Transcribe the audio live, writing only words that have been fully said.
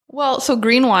Well, so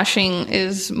greenwashing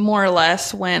is more or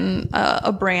less when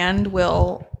a brand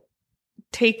will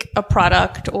take a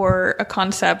product or a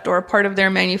concept or a part of their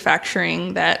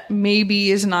manufacturing that maybe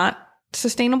is not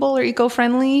sustainable or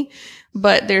eco-friendly,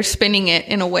 but they're spinning it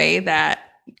in a way that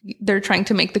they're trying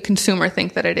to make the consumer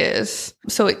think that it is.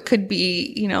 So it could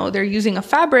be, they're using a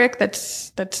fabric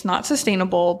that's not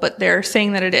sustainable, but they're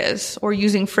saying that it is, or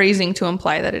using phrasing to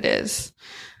imply that it is.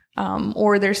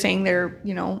 Or they're saying they're,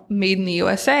 made in the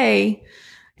USA,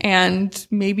 and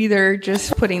maybe they're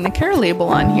just putting the care label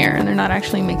on here and they're not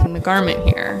actually making the garment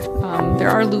here. There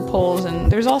are loopholes,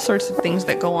 and there's all sorts of things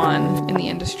that go on in the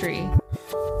industry.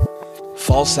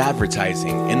 False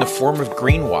advertising in the form of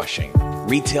greenwashing,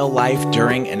 retail life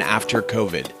during and after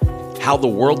COVID, how the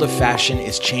world of fashion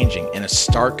is changing in a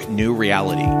stark new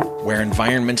reality, where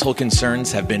environmental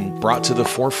concerns have been brought to the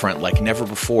forefront like never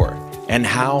before, and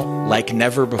how, like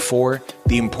never before,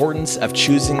 the importance of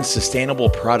choosing sustainable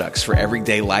products for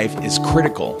everyday life is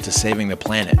critical to saving the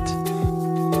planet.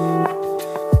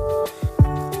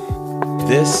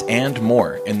 This and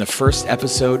more in the first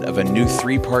episode of a new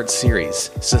 3-part series,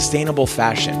 Sustainable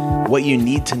Fashion, What You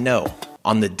Need to Know,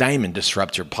 on the Diamond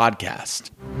Disruptor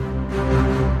podcast.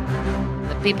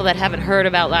 The people that haven't heard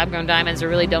about lab-grown diamonds or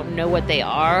really don't know what they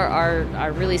are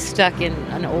really stuck in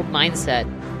an old mindset.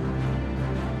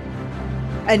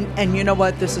 And you know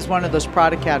what? This is one of those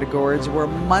product categories where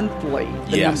monthly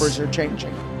the numbers are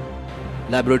changing.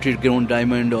 Laboratory-grown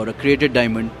diamond or a created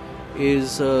diamond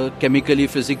is chemically,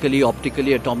 physically,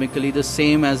 optically, atomically the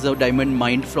same as the diamond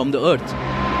mined from the earth.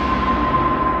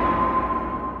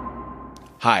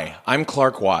 Hi, I'm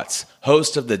Clark Watts,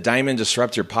 host of the Diamond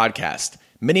Disruptor podcast.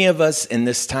 Many of us in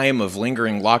this time of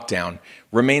lingering lockdown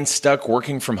remain stuck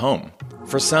working from home.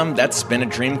 For some, that's been a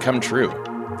dream come true.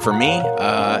 For me,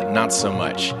 not so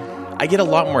much. I get a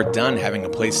lot more done having a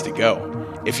place to go.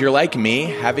 If you're like me,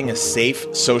 having a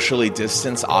safe, socially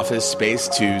distanced office space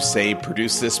to, say,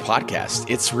 produce this podcast,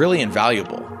 it's really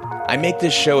invaluable. I make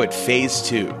this show at Phase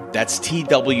 2, that's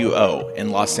TWO, in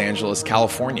Los Angeles,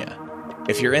 California.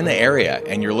 If you're in the area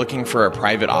and you're looking for a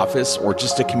private office or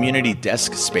just a community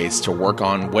desk space to work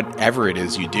on whatever it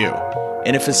is you do,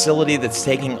 in a facility that's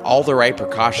taking all the right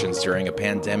precautions during a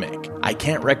pandemic, I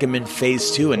can't recommend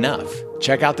Phase 2 enough.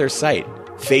 Check out their site,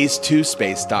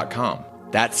 phase2space.com.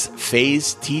 That's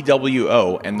phase,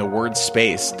 TWO, and the word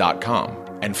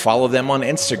space.com. And follow them on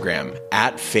Instagram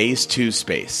at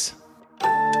phase2space.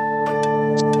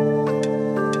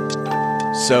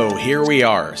 So here we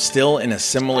are, still in a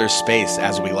similar space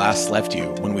as we last left you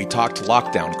when we talked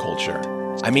lockdown culture.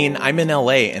 I mean, I'm in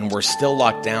LA and we're still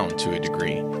locked down to a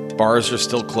degree. Bars are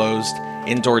still closed,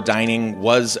 indoor dining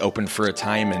was open for a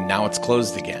time and now it's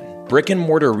closed again. Brick and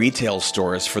mortar retail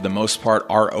stores for the most part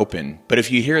are open, but if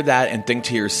you hear that and think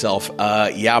to yourself,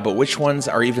 but which ones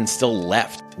are even still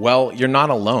left? Well, you're not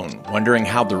alone, wondering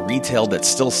how the retail that's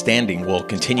still standing will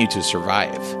continue to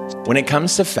survive. When it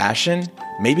comes to fashion,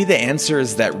 maybe the answer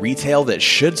is that retail that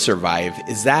should survive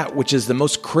is that which is the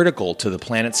most critical to the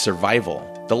planet's survival.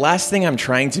 The last thing I'm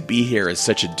trying to be here is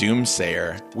such a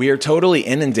doomsayer. We are totally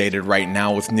inundated right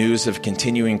now with news of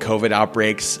continuing COVID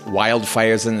outbreaks,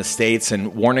 wildfires in the States,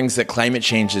 and warnings that climate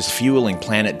change is fueling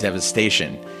planet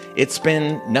devastation. It's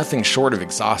been nothing short of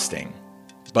exhausting.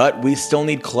 But we still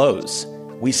need clothes.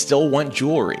 We still want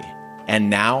jewelry. And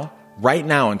now, right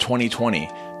now in 2020,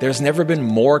 there's never been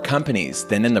more companies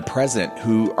than in the present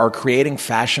who are creating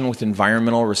fashion with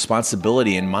environmental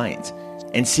responsibility in mind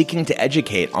and seeking to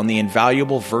educate on the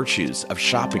invaluable virtues of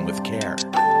shopping with care.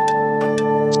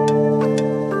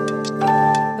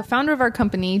 The founder of our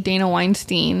company, Dana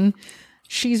Weinstein,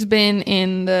 she's been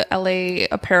in the LA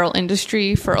apparel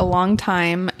industry for a long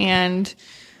time, and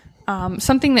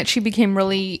something that she became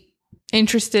really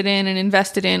interested in and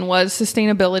invested in was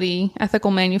sustainability,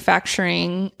 ethical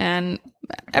manufacturing, and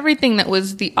everything that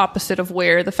was the opposite of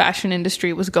where the fashion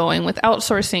industry was going with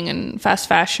outsourcing and fast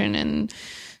fashion and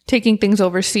taking things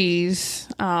overseas,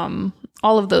 all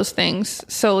of those things.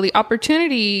 So the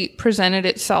opportunity presented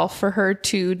itself for her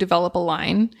to develop a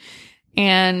line,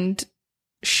 and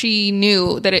she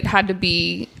knew that it had to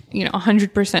be,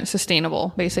 100%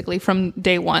 sustainable, basically from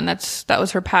day one. That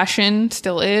was her passion,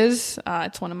 still is.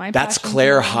 It's one of my That's passions.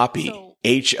 Claire Hoppe,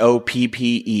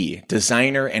 Hoppe,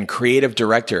 designer and creative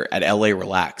director at LA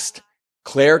Relaxed.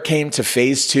 Claire came to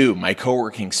Phase 2, my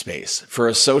co-working space, for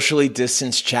a socially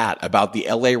distanced chat about the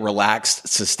LA Relaxed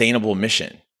sustainable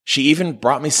mission. She even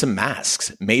brought me some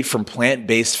masks made from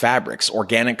plant-based fabrics,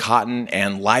 organic cotton,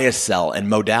 and lyocell and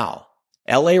modal.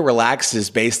 LA Relaxed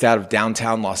is based out of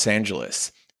downtown Los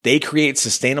Angeles. They create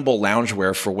sustainable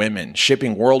loungewear for women,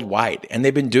 shipping worldwide, and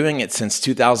they've been doing it since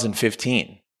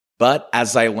 2015. But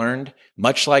as I learned,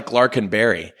 much like Larkin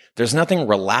Berry, there's nothing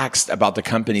relaxed about the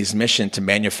company's mission to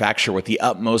manufacture with the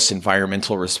utmost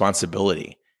environmental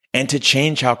responsibility and to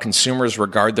change how consumers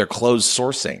regard their clothes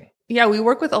sourcing. Yeah, we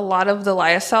work with a lot of the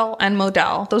lyocell and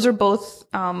modal. Those are both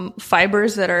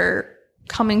fibers that are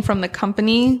coming from the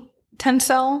company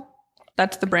Tencel.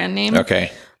 That's the brand name.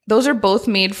 Okay. Those are both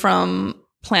made from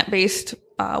plant-based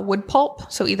wood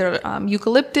pulp. So either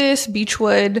eucalyptus,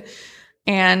 beechwood,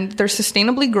 and they're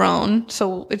sustainably grown.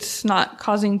 So it's not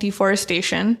causing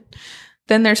deforestation.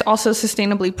 Then there's also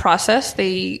sustainably processed.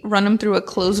 They run them through a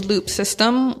closed loop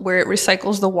system where it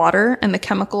recycles the water and the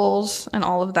chemicals and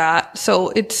all of that. So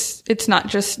it's not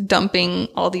just dumping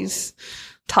all these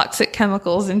toxic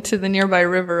chemicals into the nearby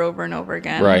river over and over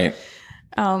again. Right.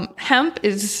 Hemp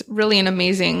is really an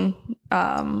amazing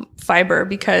fiber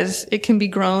because it can be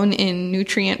grown in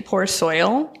nutrient poor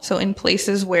soil. So in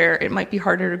places where it might be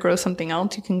harder to grow something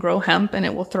else, you can grow hemp and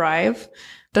it will thrive.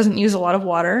 Doesn't use a lot of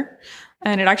water.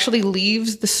 And it actually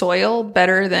leaves the soil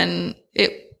better than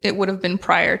it would have been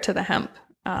prior to the hemp.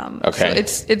 Okay.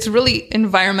 So it's really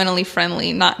environmentally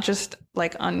friendly, not just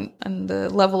like on the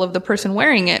level of the person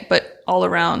wearing it, but all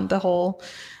around the whole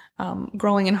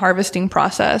growing and harvesting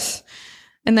process.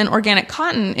 And then organic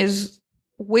cotton is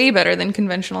way better than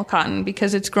conventional cotton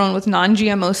because it's grown with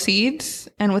non-GMO seeds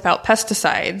and without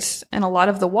pesticides. And a lot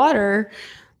of the water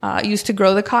used to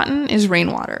grow the cotton is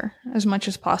rainwater as much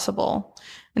as possible.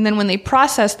 And then when they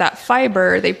process that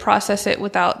fiber, they process it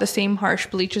without the same harsh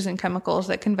bleaches and chemicals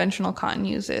that conventional cotton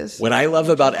uses. What I love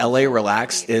about LA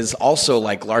Relaxed is also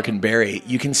like Larkin Berry,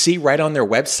 you can see right on their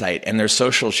website and their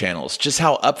social channels just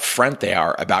how upfront they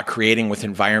are about creating with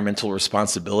environmental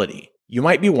responsibility. You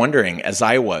might be wondering, as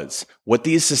I was, what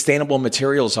these sustainable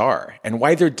materials are and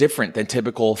why they're different than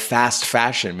typical fast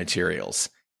fashion materials.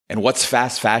 And what's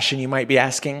fast fashion, you might be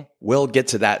asking? We'll get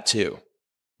to that too.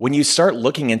 When you start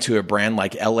looking into a brand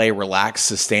like LA Relaxed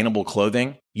Sustainable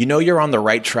Clothing, you know you're on the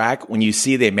right track when you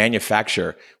see they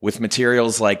manufacture with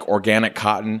materials like organic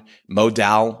cotton,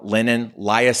 modal, linen,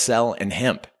 lyocell, and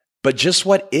hemp. But just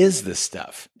what is this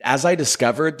stuff? As I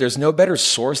discovered, there's no better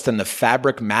source than the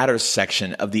Fabric Matters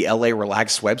section of the LA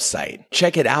Relaxed website.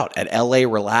 Check it out at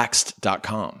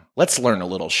larelaxed.com. Let's learn a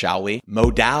little, shall we?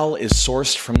 Modal is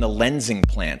sourced from the Lenzing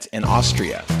plant in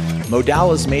Austria.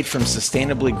 Modal is made from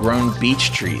sustainably grown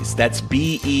beech trees, that's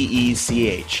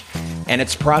BEECH, and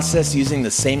it's processed using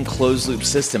the same closed-loop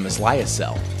system as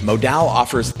lyocell. Modal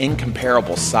offers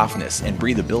incomparable softness and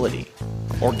breathability.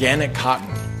 Organic cotton,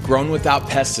 grown without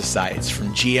pesticides from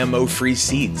GMO-free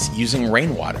seeds using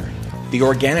rainwater. The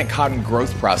organic cotton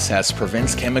growth process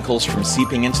prevents chemicals from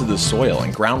seeping into the soil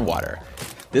and groundwater.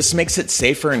 This makes it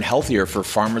safer and healthier for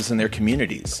farmers and their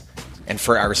communities. And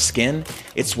for our skin,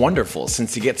 it's wonderful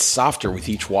since it gets softer with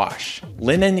each wash.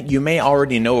 Linen, you may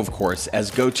already know, of course, as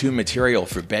go-to material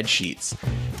for bed sheets.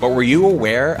 But were you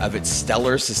aware of its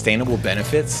stellar sustainable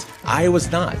benefits? I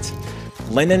was not.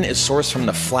 Linen is sourced from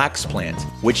the flax plant,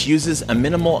 which uses a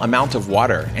minimal amount of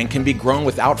water and can be grown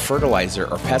without fertilizer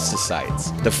or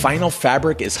pesticides. The final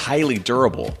fabric is highly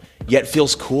durable, yet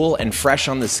feels cool and fresh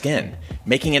on the skin,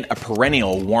 making it a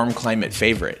perennial warm climate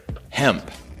favorite. Hemp.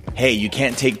 Hey, you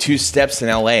can't take 2 steps in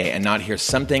LA and not hear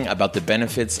something about the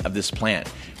benefits of this plant,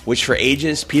 which for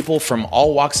ages, people from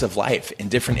all walks of life in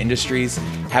different industries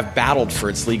have battled for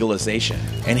its legalization.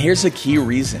 And here's a key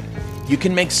reason. You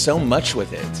can make so much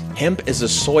with it. Hemp is a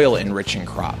soil-enriching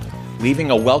crop, leaving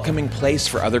a welcoming place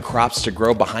for other crops to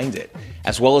grow behind it,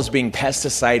 as well as being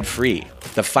pesticide-free.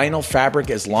 The final fabric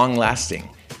is long-lasting,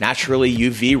 naturally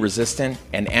UV-resistant,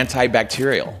 and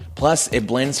antibacterial. Plus, it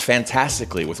blends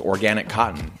fantastically with organic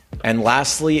cotton. And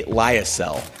lastly,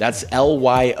 lyocell. That's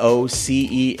Lyocell.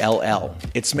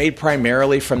 It's made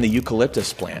primarily from the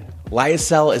eucalyptus plant.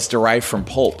 Lyocell is derived from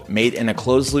pulp made in a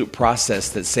closed-loop process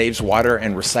that saves water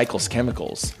and recycles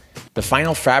chemicals. The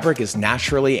final fabric is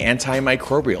naturally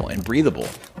antimicrobial and breathable.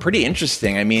 Pretty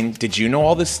interesting. I mean, did you know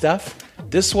all this stuff?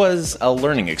 This was a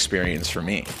learning experience for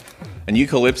me. And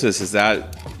eucalyptus, does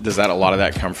a lot of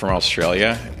that come from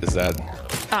Australia? Is that...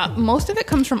 Most of it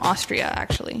comes from Austria,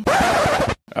 actually.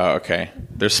 Oh, okay.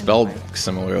 They're spelled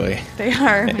similarly. They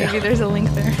are. Maybe there's a link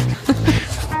there.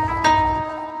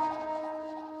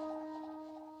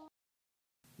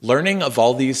 Learning of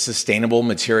all these sustainable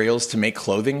materials to make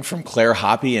clothing from Claire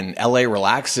Hoppe and LA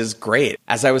Relax is great.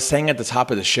 As I was saying at the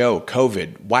top of the show,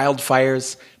 COVID,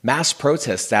 wildfires, mass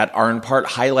protests that are in part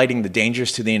highlighting the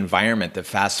dangers to the environment that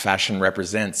fast fashion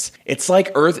represents. It's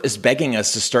like Earth is begging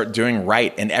us to start doing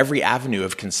right in every avenue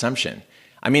of consumption.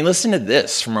 I mean, listen to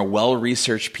this from a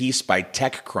well-researched piece by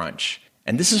TechCrunch.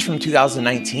 And this is from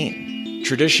 2019.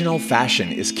 Traditional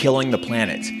fashion is killing the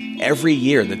planet. Every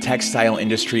year, the textile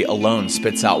industry alone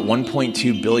spits out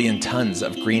 1.2 billion tons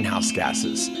of greenhouse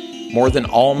gases, more than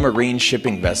all marine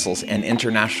shipping vessels and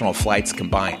international flights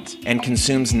combined, and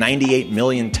consumes 98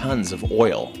 million tons of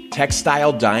oil.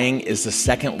 Textile dyeing is the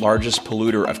second largest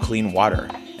polluter of clean water,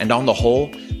 and on the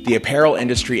whole, the apparel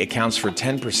industry accounts for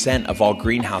 10% of all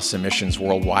greenhouse emissions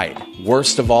worldwide.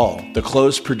 Worst of all, the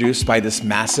clothes produced by this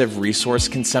massive resource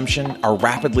consumption are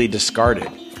rapidly discarded.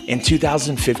 In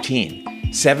 2015,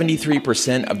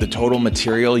 73% of the total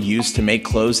material used to make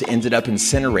clothes ended up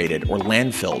incinerated or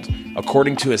landfilled,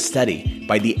 according to a study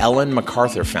by the Ellen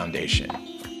MacArthur Foundation.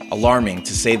 Alarming,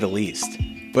 to say the least.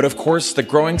 But of course, the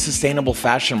growing sustainable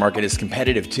fashion market is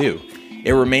competitive too.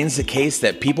 It remains the case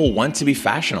that people want to be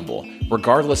fashionable,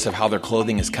 regardless of how their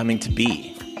clothing is coming to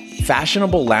be.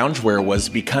 Fashionable loungewear was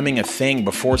becoming a thing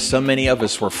before so many of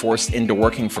us were forced into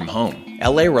working from home.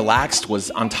 LA Relaxed was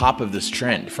on top of this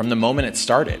trend from the moment it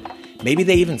started. Maybe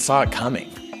they even saw it coming.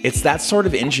 It's that sort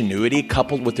of ingenuity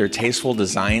coupled with their tasteful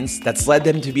designs that's led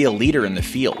them to be a leader in the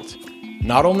field.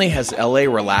 Not only has LA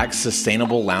Relaxed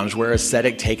sustainable loungewear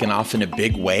aesthetic taken off in a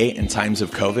big way in times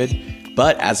of COVID,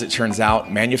 but as it turns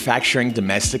out, manufacturing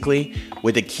domestically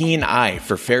with a keen eye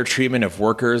for fair treatment of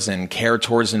workers and care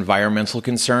towards environmental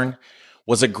concern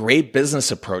was a great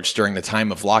business approach during the time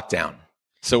of lockdown.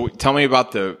 So tell me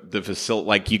about the facility.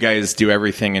 Like, you guys do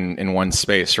everything in one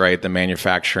space, right? The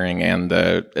manufacturing and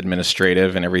the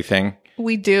administrative and everything.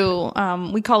 We do.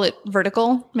 We call it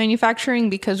vertical manufacturing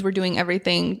because we're doing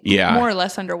everything more or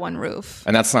less under one roof.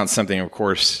 And that's not something, of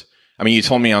course. I mean, you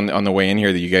told me on the way in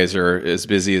here that you guys are as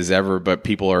busy as ever, but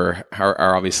people are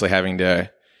obviously having to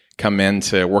come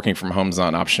into working from home is not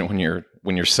an option when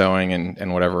you're sewing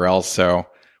and whatever else. So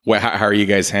how are you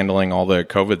guys handling all the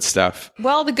COVID stuff?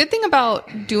 Well, the good thing about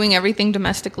doing everything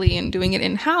domestically and doing it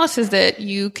in-house is that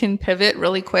you can pivot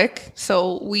really quick.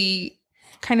 So we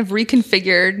kind of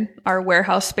reconfigured our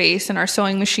warehouse space and our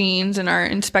sewing machines and our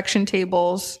inspection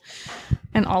tables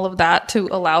and all of that to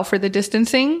allow for the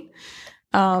distancing.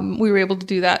 We were able to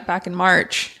do that back in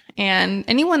March. And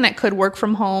anyone that could work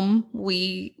from home,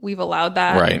 we've allowed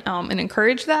that, right, and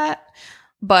encouraged that.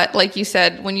 But like you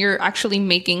said, when you're actually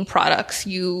making products,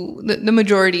 the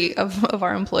majority of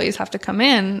our employees have to come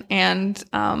in. And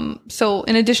so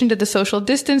in addition to the social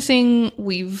distancing,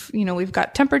 we've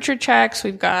got temperature checks,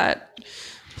 we've got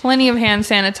plenty of hand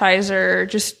sanitizer,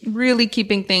 just really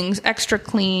keeping things extra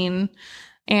clean,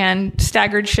 and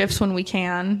staggered shifts when we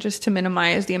can, just to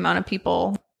minimize the amount of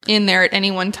people in there at any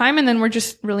one time. And then we're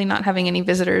just really not having any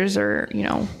visitors or,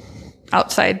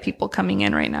 outside people coming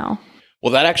in right now.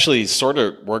 Well, that actually sort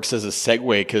of works as a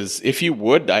segue, because if you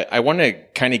would, I want to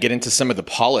kind of get into some of the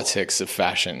politics of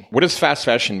fashion. What does fast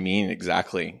fashion mean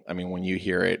exactly? I mean, when you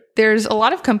hear it. There's a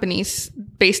lot of companies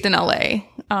based in LA.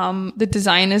 The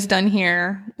design is done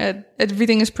here.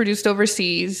 Everything is produced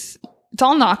overseas. It's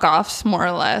all knockoffs, more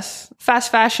or less.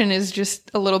 Fast fashion is just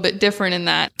a little bit different in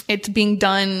that it's being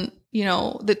done,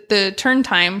 the turn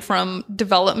time from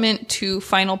development to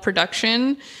final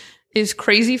production is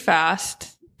crazy fast.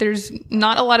 There's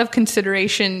not a lot of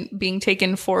consideration being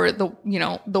taken for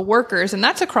the workers, and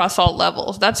that's across all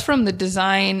levels. That's from the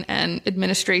design and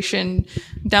administration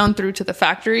down through to the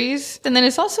factories. And then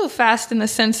it's also fast in the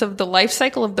sense of the life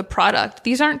cycle of the product.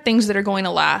 These aren't things that are going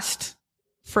to last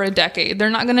for a decade. They're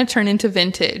not going to turn into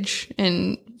vintage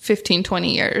in 15,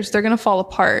 20 years. They're going to fall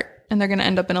apart and they're going to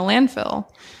end up in a landfill.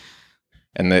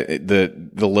 And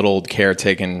the little care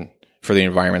taken for the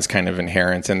environment's kind of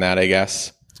inherent in that, I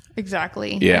guess.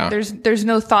 Exactly. Yeah. There's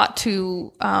no thought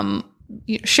to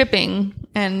shipping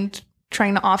and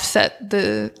trying to offset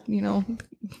the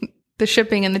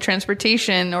shipping and the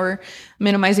transportation, or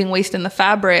minimizing waste in the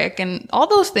fabric, and all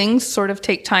those things sort of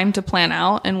take time to plan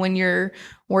out. And when you're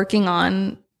working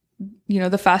on,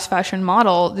 the fast fashion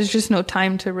model, there's just no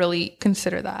time to really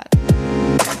consider that.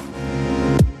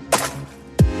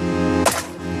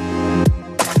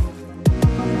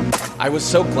 I was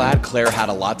so glad Claire had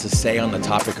a lot to say on the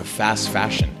topic of fast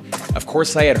fashion. Of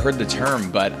course, I had heard the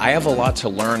term, but I have a lot to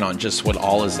learn on just what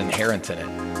all is inherent in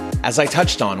it. As I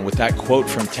touched on with that quote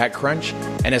from TechCrunch,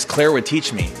 and as Claire would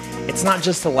teach me, it's not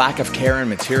just the lack of care in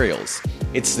materials.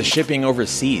 It's the shipping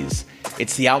overseas.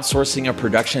 It's the outsourcing of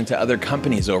production to other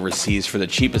companies overseas for the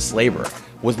cheapest labor,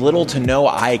 with little to no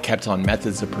eye kept on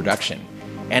methods of production.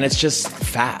 And it's just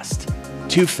fast.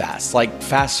 Too fast, like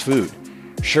fast food.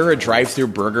 Sure, a drive-through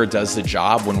burger does the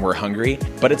job when we're hungry,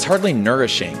 but it's hardly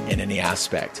nourishing in any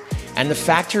aspect. And the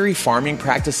factory farming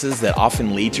practices that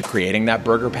often lead to creating that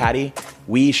burger patty,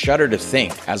 we shudder to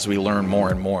think as we learn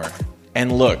more and more.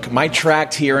 And look, my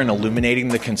tract here in illuminating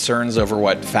the concerns over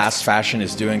what fast fashion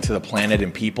is doing to the planet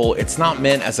and people, it's not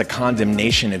meant as a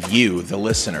condemnation of you, the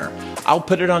listener. I'll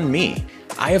put it on me.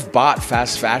 I have bought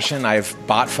fast fashion, I've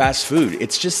bought fast food.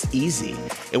 It's just easy.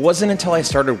 It wasn't until I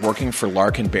started working for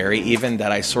Larkin Berry even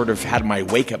that I sort of had my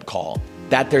wake-up call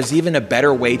that there's even a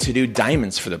better way to do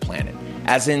diamonds for the planet,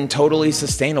 as in totally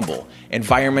sustainable,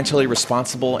 environmentally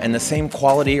responsible, and the same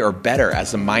quality or better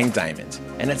as a mined diamond,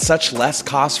 and at such less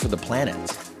cost for the planet.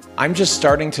 I'm just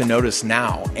starting to notice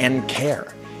now and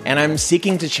care, and I'm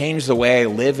seeking to change the way I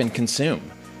live and consume.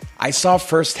 I saw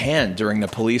firsthand during the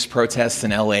police protests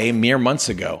in LA mere months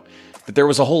ago that there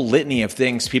was a whole litany of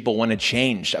things people wanted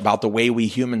changed about the way we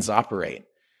humans operate.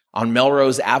 On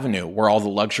Melrose Avenue, where all the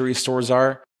luxury stores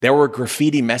are, there were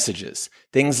graffiti messages,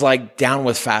 things like "down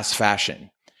with fast fashion."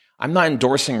 I'm not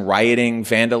endorsing rioting,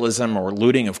 vandalism, or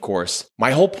looting, of course.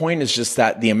 My whole point is just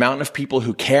that the amount of people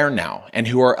who care now and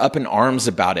who are up in arms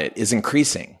about it is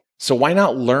increasing. So why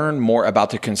not learn more about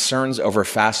the concerns over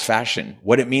fast fashion,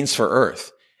 what it means for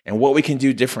Earth, and what we can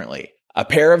do differently? A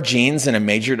pair of jeans in a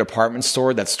major department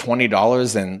store that's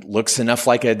 $20 and looks enough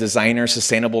like a designer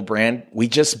sustainable brand, we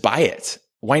just buy it.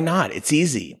 Why not? It's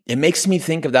easy. It makes me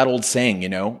think of that old saying,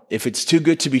 if it's too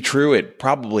good to be true, it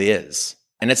probably is.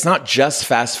 And it's not just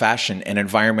fast fashion an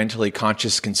environmentally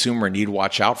conscious consumer need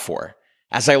watch out for.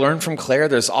 As I learned from Claire,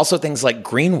 there's also things like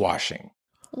greenwashing.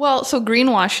 Well, so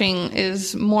greenwashing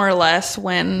is more or less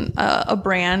when a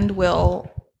brand will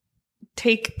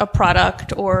take a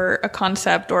product or a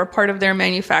concept or a part of their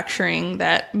manufacturing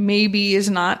that maybe is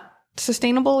not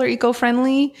sustainable or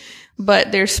eco-friendly,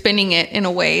 but they're spinning it in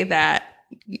a way that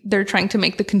they're trying to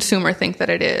make the consumer think that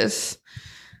it is.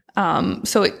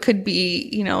 So it could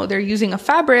be, they're using a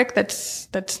fabric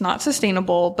that's not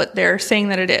sustainable, but they're saying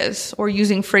that it is, or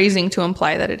using phrasing to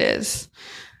imply that it is.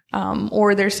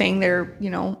 Or they're saying they're,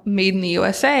 made in the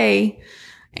USA,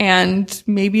 and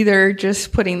maybe they're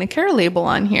just putting the care label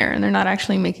on here and they're not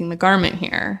actually making the garment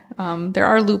here. There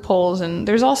are loopholes and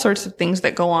there's all sorts of things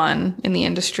that go on in the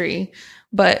industry.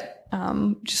 But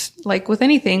just like with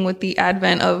anything, with the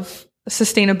advent of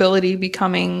sustainability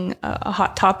becoming a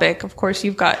hot topic, of course,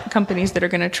 you've got companies that are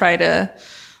going to try to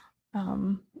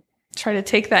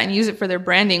take that and use it for their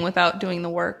branding without doing the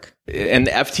work. And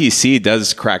the FTC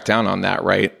does crack down on that,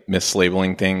 right?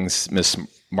 Mislabeling things,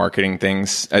 mismarketing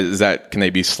things. Can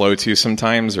they be slow to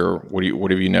sometimes, or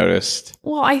what have you noticed?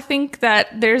 Well, I think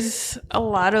that there's a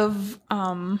lot of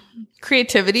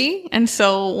creativity, and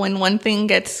so when one thing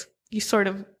gets sort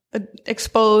of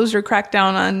exposed or cracked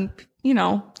down on,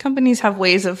 companies have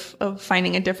ways of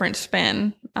finding a different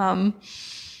spin. And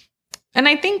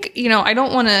I think, I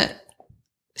don't want to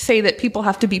say that people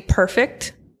have to be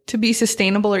perfect to be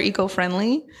sustainable or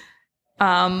eco-friendly.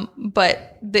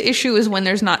 But the issue is when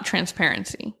there's not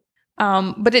transparency.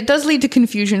 But it does lead to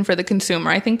confusion for the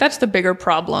consumer. I think that's the bigger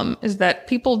problem, is that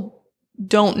people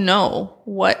don't know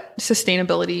what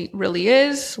sustainability really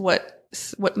is, what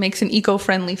makes an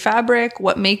eco-friendly fabric,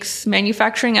 what makes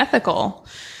manufacturing ethical.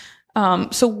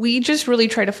 So we just really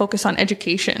try to focus on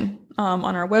education,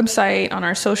 on our website, on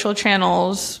our social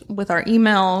channels, with our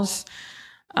emails,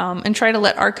 and try to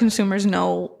let our consumers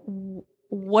know,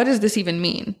 what does this even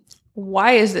mean?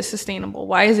 Why is this sustainable?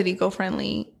 Why is it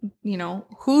eco-friendly?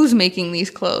 Who's making these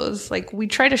clothes? We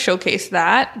try to showcase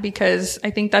that, because I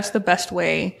think that's the best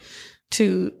way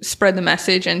to spread the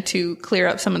message and to clear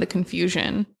up some of the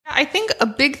confusion. I think a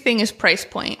big thing is price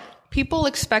point. People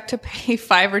expect to pay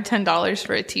 $5 or $10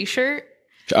 for a t-shirt.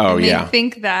 Oh, and yeah. They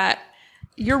think that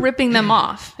you're ripping them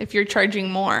off if you're charging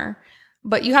more.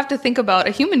 But you have to think about,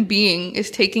 a human being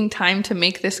is taking time to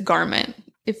make this garment.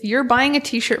 If you're buying a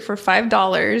t-shirt for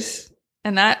 $5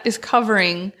 and that is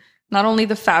covering not only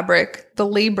the fabric, the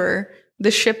labor,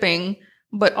 the shipping,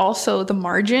 but also the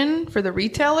margin for the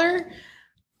retailer,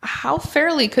 how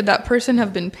fairly could that person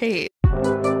have been paid?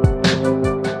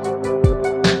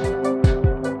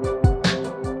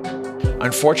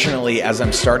 Unfortunately, as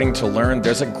I'm starting to learn,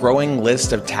 there's a growing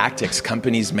list of tactics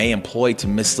companies may employ to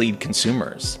mislead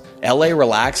consumers. LA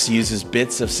Relax uses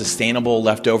bits of sustainable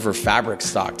leftover fabric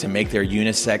stock to make their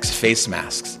unisex face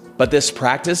masks. But this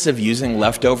practice of using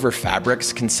leftover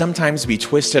fabrics can sometimes be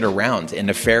twisted around in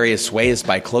nefarious ways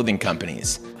by clothing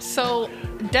companies. So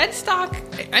dead stock,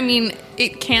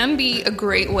 it can be a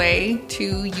great way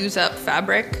to use up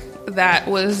fabric that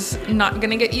was not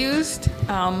going to get used.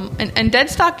 And dead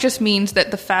stock just means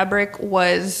that the fabric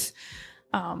was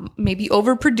maybe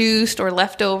overproduced or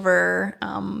left over.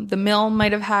 The mill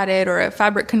might have had it, or a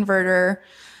fabric converter.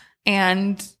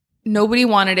 And nobody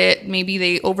wanted it. Maybe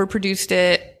they overproduced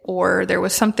it, or there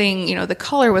was something, the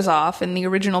color was off and the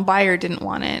original buyer didn't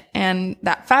want it. And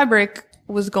that fabric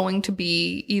was going to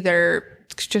be either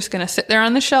just going to sit there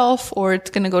on the shelf, or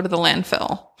it's going to go to the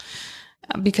landfill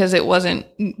because it wasn't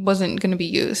going to be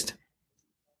used.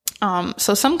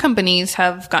 So some companies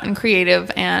have gotten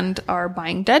creative and are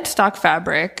buying dead stock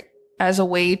fabric as a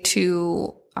way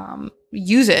to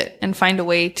use it and find a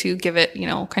way to give it,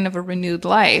 kind of a renewed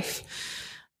life.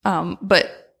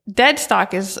 But dead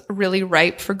stock is really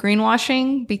ripe for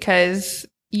greenwashing, because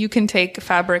you can take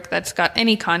fabric that's got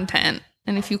any content,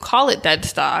 and if you call it dead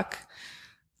stock,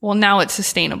 well, now it's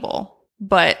sustainable.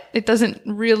 But it doesn't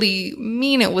really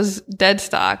mean it was dead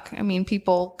stock. I mean,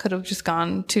 people could have just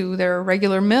gone to their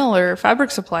regular mill or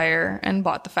fabric supplier and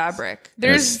bought the fabric.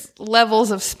 There's levels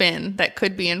of spin that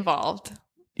could be involved.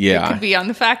 Yeah. It could be on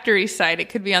the factory side. It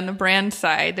could be on the brand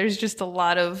side. There's just a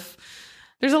lot of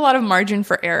margin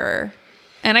for error.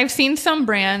 And I've seen some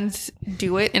brands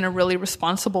do it in a really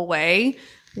responsible way,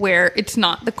 where it's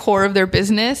not the core of their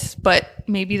business, but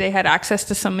maybe they had access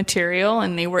to some material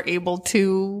and they were able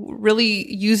to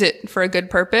really use it for a good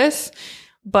purpose.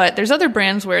 But there's other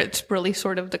brands where it's really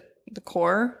sort of the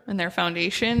core and their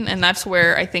foundation. And that's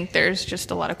where I think there's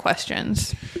just a lot of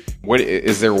questions. What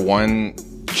is there one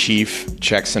chief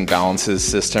checks and balances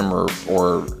system or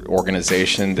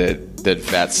organization that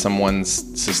vets someone's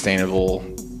sustainable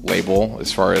label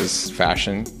as far as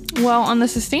fashion? Well, on the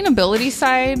sustainability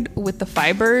side with the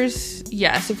fibers,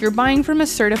 yes. If you're buying from a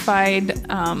certified,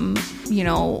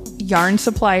 yarn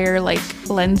supplier like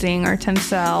Lenzing or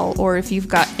Tencel, or if you've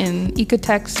got an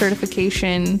Ecotex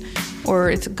certification or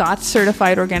it's GOTS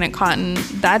certified organic cotton,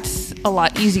 that's a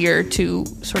lot easier to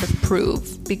sort of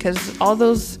prove, because all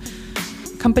those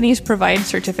companies provide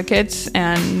certificates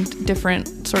and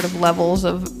different sort of levels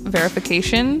of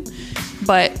verification,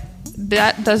 but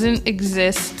that doesn't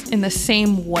exist in the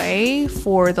same way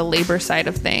for the labor side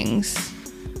of things.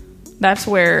 That's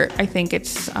where I think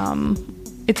it's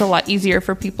a lot easier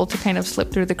for people to kind of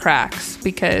slip through the cracks,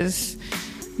 because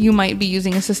you might be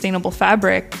using a sustainable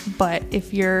fabric, but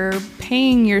if you're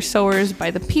paying your sewers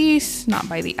by the piece, not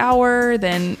by the hour,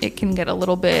 then it can get a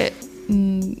little bit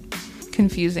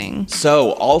confusing.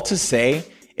 So, all to say,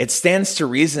 it stands to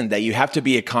reason that you have to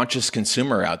be a conscious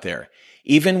consumer out there.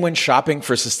 Even when shopping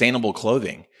for sustainable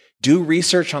clothing, do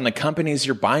research on the companies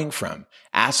you're buying from.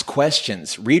 Ask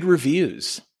questions, read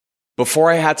reviews. Before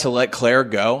I had to let Claire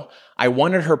go, I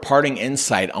wanted her parting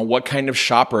insight on what kind of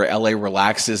shopper LA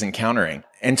Relax is encountering,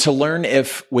 and to learn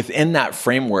if within that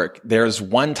framework, there's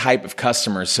one type of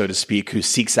customer, so to speak, who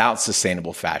seeks out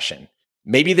sustainable fashion.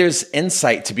 Maybe there's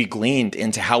insight to be gleaned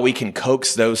into how we can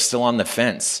coax those still on the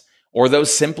fence, or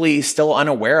those simply still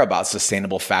unaware about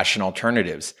sustainable fashion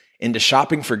alternatives, into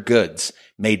shopping for goods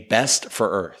made best for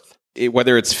Earth.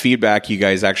 Whether it's feedback you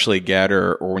guys actually get,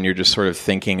 or when you're just sort of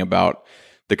thinking about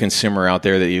the consumer out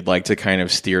there that you'd like to kind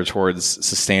of steer towards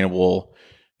sustainable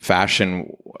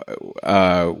fashion,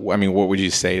 what would you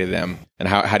say to them? And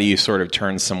how do you sort of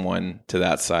turn someone to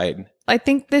that side? I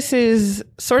think this is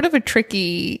sort of a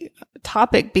tricky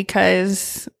topic,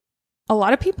 because a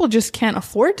lot of people just can't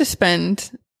afford to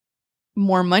spend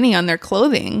more money on their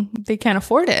clothing. They can't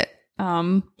afford it.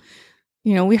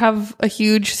 We have a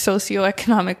huge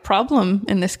socioeconomic problem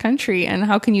in this country. And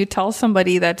how can you tell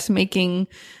somebody that's making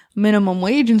minimum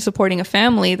wage and supporting a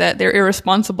family that they're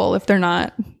irresponsible if they're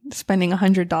not spending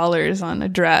 $100 on a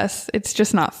dress? It's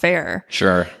just not fair.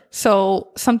 Sure.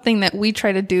 So something that we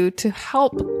try to do to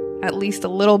help at least a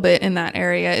little bit in that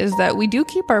area is that we do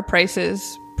keep our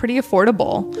prices pretty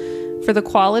affordable. For the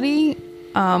quality,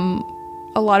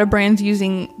 a lot of brands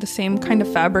using the same kind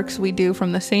of fabrics we do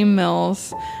from the same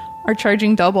mills are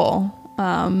charging double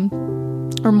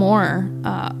or more.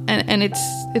 And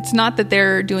it's not that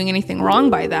they're doing anything wrong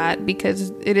by that,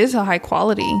 because it is a high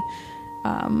quality.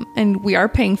 And we are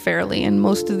paying fairly. And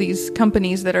most of these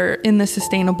companies that are in the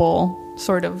sustainable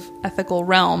sort of ethical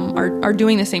realm are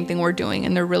doing the same thing we're doing,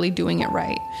 and they're really doing it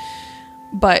right.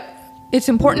 But it's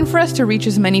important for us to reach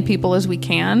as many people as we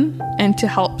can, and to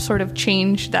help sort of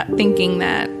change that thinking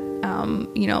that,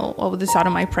 this is out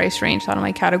of my price range, out of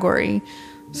my category.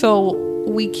 So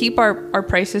we keep our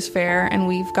prices fair, and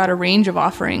we've got a range of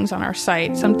offerings on our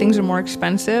site. Some things are more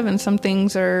expensive, and some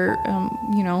things are,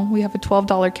 we have a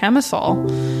 $12 camisole.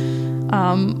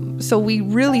 So we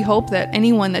really hope that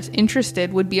anyone that's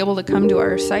interested would be able to come to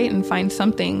our site and find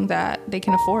something that they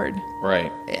can afford.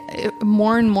 Right.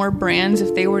 More and more brands,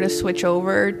 if they were to switch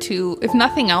over to, if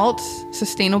nothing else,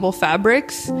 sustainable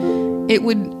fabrics, it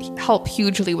would help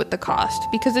hugely with the cost,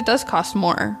 because it does cost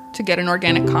more to get an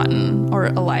organic cotton or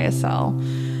a lyocell.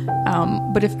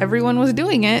 But if everyone was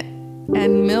doing it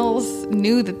and mills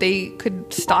knew that they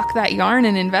could stock that yarn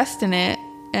and invest in it,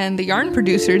 and the yarn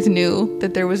producers knew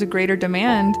that there was a greater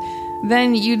demand,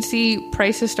 then you'd see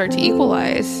prices start to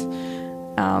equalize.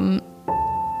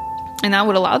 And that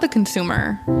would allow the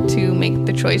consumer to make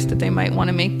the choice that they might want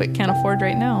to make but can't afford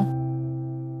right now.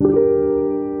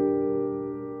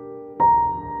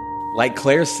 Like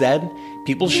Claire said,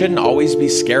 people shouldn't always be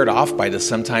scared off by the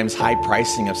sometimes high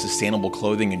pricing of sustainable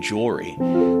clothing and jewelry.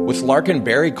 With Larkin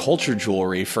Berry Culture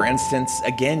Jewelry, for instance,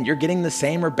 again, you're getting the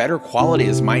same or better quality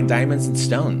as mined diamonds and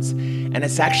stones, and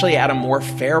it's actually at a more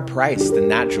fair price than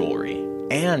that jewelry.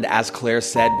 And as Claire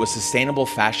said, with sustainable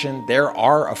fashion, there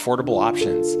are affordable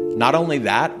options. Not only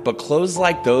that, but clothes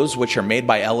like those which are made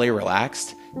by LA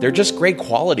Relaxed, they're just great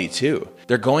quality too.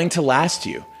 They're going to last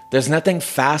you. There's nothing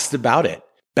fast about it.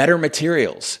 Better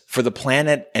materials for the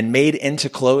planet and made into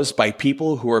clothes by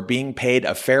people who are being paid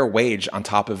a fair wage on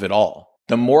top of it all.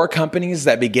 The more companies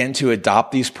that begin to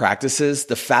adopt these practices,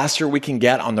 the faster we can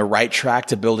get on the right track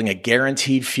to building a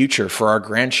guaranteed future for our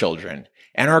grandchildren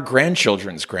and our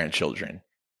grandchildren's grandchildren.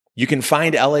 You can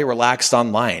find LA Relaxed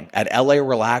online at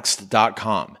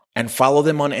larelaxed.com and follow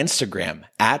them on Instagram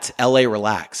at LA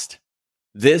Relaxed.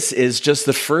 This is just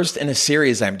the first in a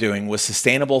series I'm doing with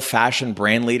sustainable fashion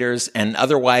brand leaders and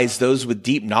otherwise those with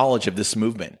deep knowledge of this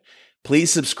movement.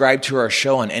 Please subscribe to our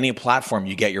show on any platform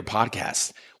you get your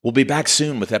podcasts. We'll be back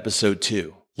soon with episode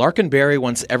 2. Larkin Berry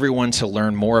wants everyone to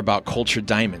learn more about cultured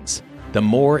diamonds, the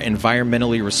more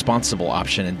environmentally responsible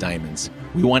option in diamonds.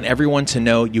 We want everyone to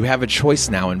know you have a choice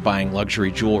now in buying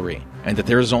luxury jewelry, and that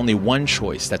there is only one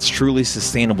choice that's truly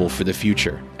sustainable for the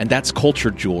future, and that's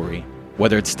cultured jewelry.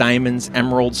 Whether it's diamonds,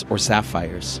 emeralds, or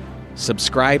sapphires.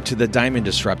 Subscribe to The Diamond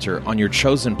Disruptor on your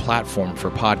chosen platform for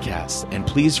podcasts, and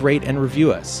please rate and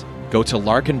review us. Go to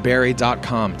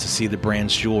larkinberry.com to see the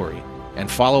brand's jewelry, and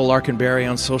follow Larkin Berry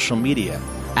on social media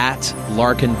at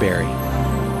Larkin Berry.